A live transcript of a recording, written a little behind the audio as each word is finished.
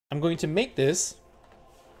I'm going to make this.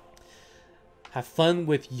 Have fun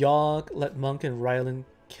with Yogg, let Monk and Rylan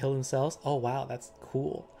kill themselves. Oh wow, that's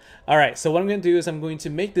cool. Alright, so what I'm going to do is I'm going to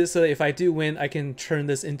make this so that if I do win, I can turn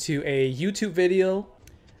this into a YouTube video.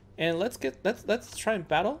 And let's try and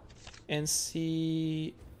battle and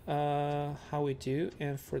see how we do.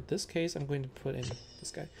 And for this case, I'm going to put in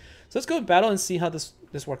this guy. So let's go and battle and see how this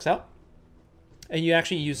works out. And you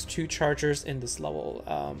actually use 2 chargers in this level.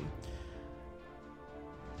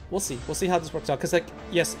 We'll see how this works out. Because like,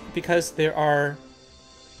 yes, because there are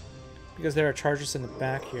chargers in the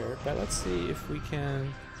back here. But let's see if we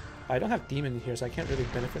can. I don't have demon here, so I can't really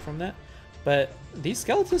benefit from that. But these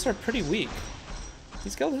skeletons are pretty weak.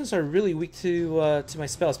 These skeletons are really weak to my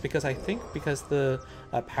spells because I think because the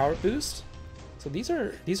power boost. So these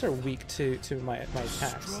are weak to my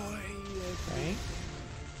attacks. Right.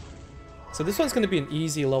 So this one's going to be an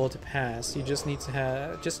easy level to pass. You just need to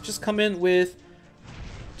have just come in with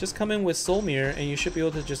Soul Mirror and you should be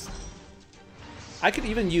able to just. I could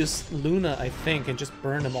even use Luna, I think, and just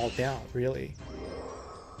burn them all down. Really.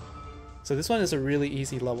 So this one is a really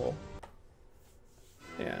easy level.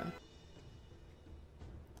 Yeah.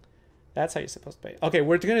 That's how you're supposed to play. Okay,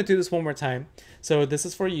 we're gonna do this one more time. So this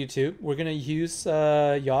is for YouTube. We're gonna use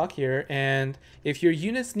Yogg here, and if your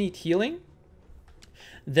units need healing,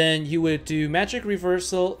 then you would do magic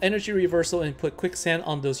reversal, energy reversal, and put quicksand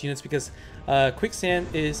on those units because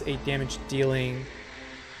quicksand is a damage dealing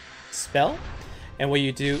spell. And what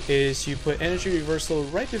you do is you put energy reversal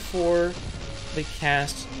right before they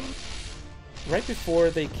cast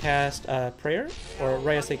prayer, or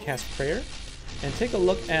right as they cast prayer. And take a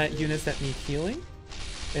look at units that need healing.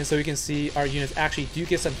 And so you can see our units actually do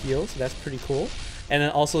get some heals, so that's pretty cool. And then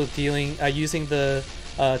also dealing using the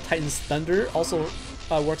Titan's Thunder also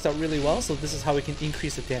works out really well, so this is how we can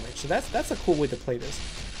increase the damage. So that's a cool way to play this.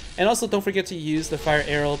 And also don't forget to use the Fire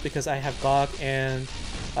Arrow because I have Gog and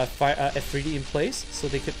F3D in place, so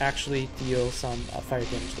they could actually deal some fire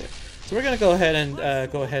damage there. So we're gonna go ahead and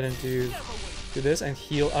do this and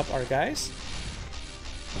heal up our guys.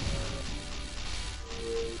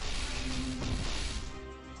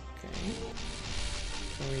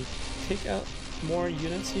 We take out more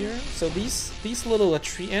units here. So these little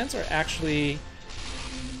tree ants are actually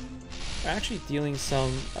dealing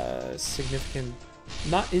some significant,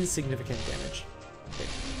 not insignificant damage. Okay,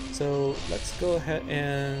 so let's go ahead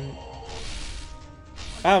and.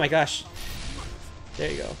 Oh my gosh!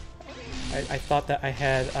 There you go. I thought that I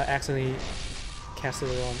had accidentally casted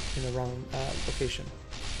it in the wrong location.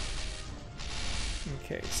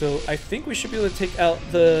 Okay, so I think we should be able to take out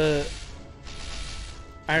the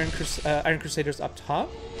Iron Crusaders up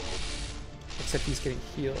top, except he's getting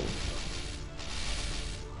healed.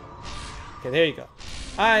 Okay, there you go.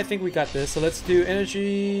 I think we got this. So let's do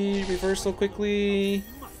energy reversal quickly,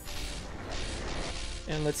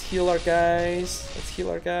 and let's heal our guys.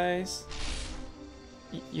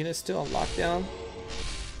 Unit's still on lockdown.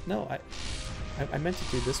 No, I meant to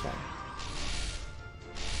do this one.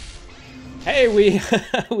 Hey,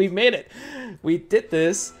 we made it. We did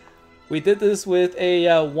this. We did this with a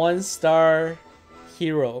 1-star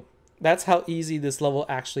hero. That's how easy this level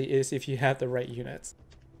actually is if you have the right units.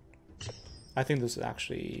 I think this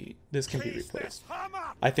can be replaced.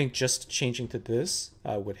 I think just changing to this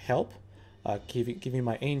would help. Giving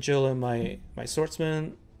my angel and my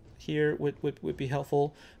swordsman here would be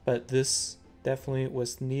helpful. But this definitely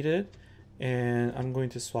was needed. And I'm going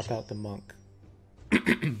to swap out the monk.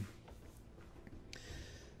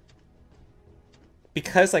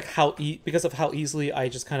 Because of how easily I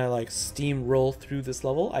just kind of like steamroll through this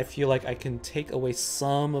level, I feel like I can take away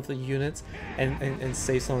some of the units and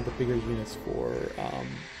save some of the bigger units for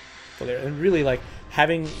there. And really, like,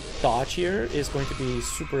 having dodge here is going to be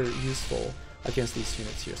super useful against these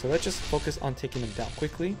units here. So let's just focus on taking them down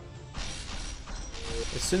quickly.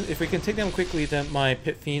 If we can take them quickly, then my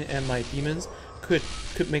Pit Fiend and my demons could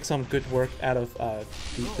make some good work out of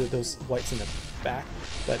those whites in the back.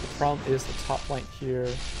 But the problem is the top line here.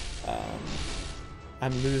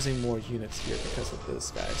 I'm losing more units here because of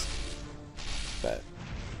this, guys. But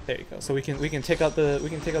there you go. So we can take out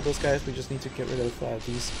those guys. We just need to get rid of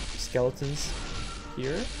these skeletons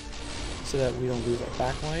here, so that we don't lose our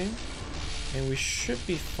back line, and we should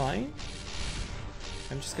be fine.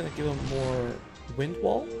 I'm just gonna give them more wind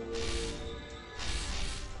wall. There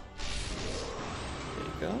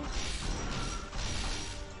you go.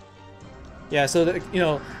 Yeah, so that,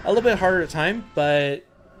 a little bit harder time, but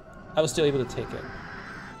I was still able to take it.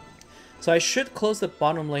 So I should close the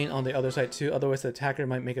bottom lane on the other side too, otherwise the attacker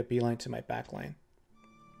might make a beeline to my back line.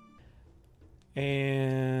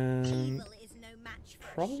 And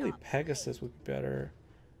probably Pegasus would be better.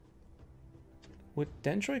 Would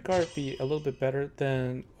Dendroid Guard be a little bit better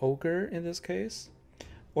than Ogre in this case?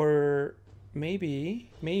 Or maybe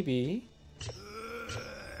we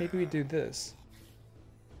do this.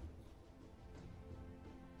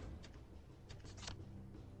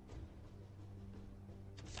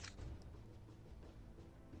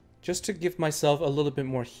 Just to give myself a little bit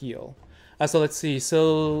more heal. So let's see.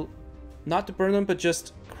 So not to burn them, but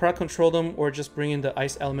just crowd control them, or just bring in the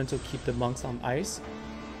ice elemental, keep the monks on ice.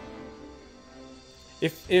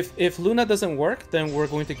 If Luna doesn't work, then we're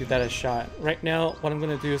going to give that a shot. Right now, what I'm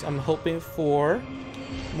going to do is I'm hoping for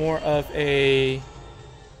more of a...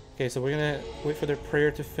 Okay, so we're going to wait for their prayer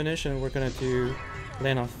to finish, and we're going to do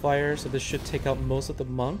Land on Fire. So this should take out most of the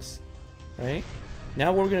monks, right?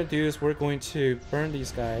 Now what we're going to do is we're going to burn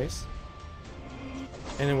these guys.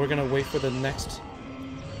 And then we're going to wait for the next...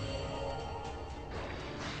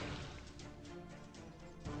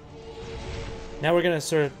 Now we're gonna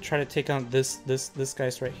sort of try to take on this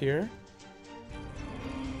guys right here.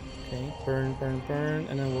 Okay, burn, burn, burn,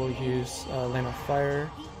 and then we'll use Land of Fire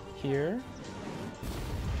here.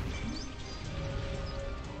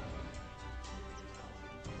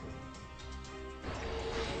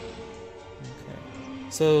 Okay,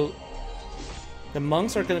 so the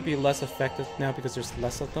monks are gonna be less effective now because there's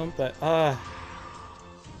less of them, but oh,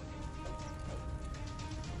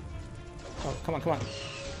 come on, come on.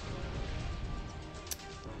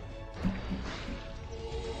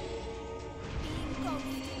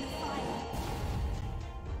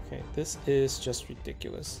 This is just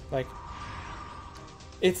ridiculous. Like,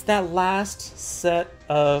 it's that last set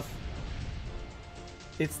of...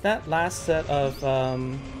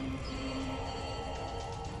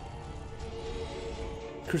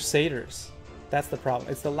 Crusaders. That's the problem.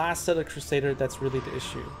 It's the last set of Crusader that's really the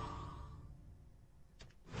issue.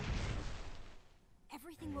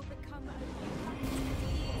 Everything will become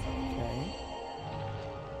okay.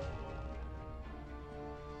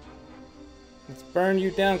 Let's burn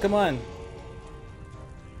you down, come on!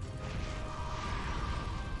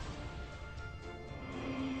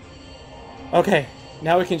 Okay,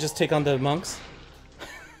 now we can just take on the monks.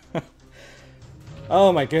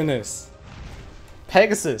 Oh my goodness.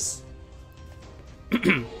 Pegasus!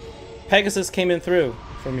 Pegasus came in through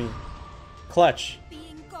for me. Clutch.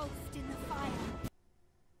 being engulfed in the fire.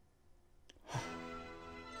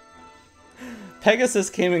 Pegasus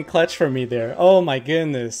came in clutch for me there. Oh my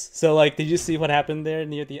goodness. So like, did you see what happened there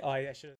near the... Oh, I should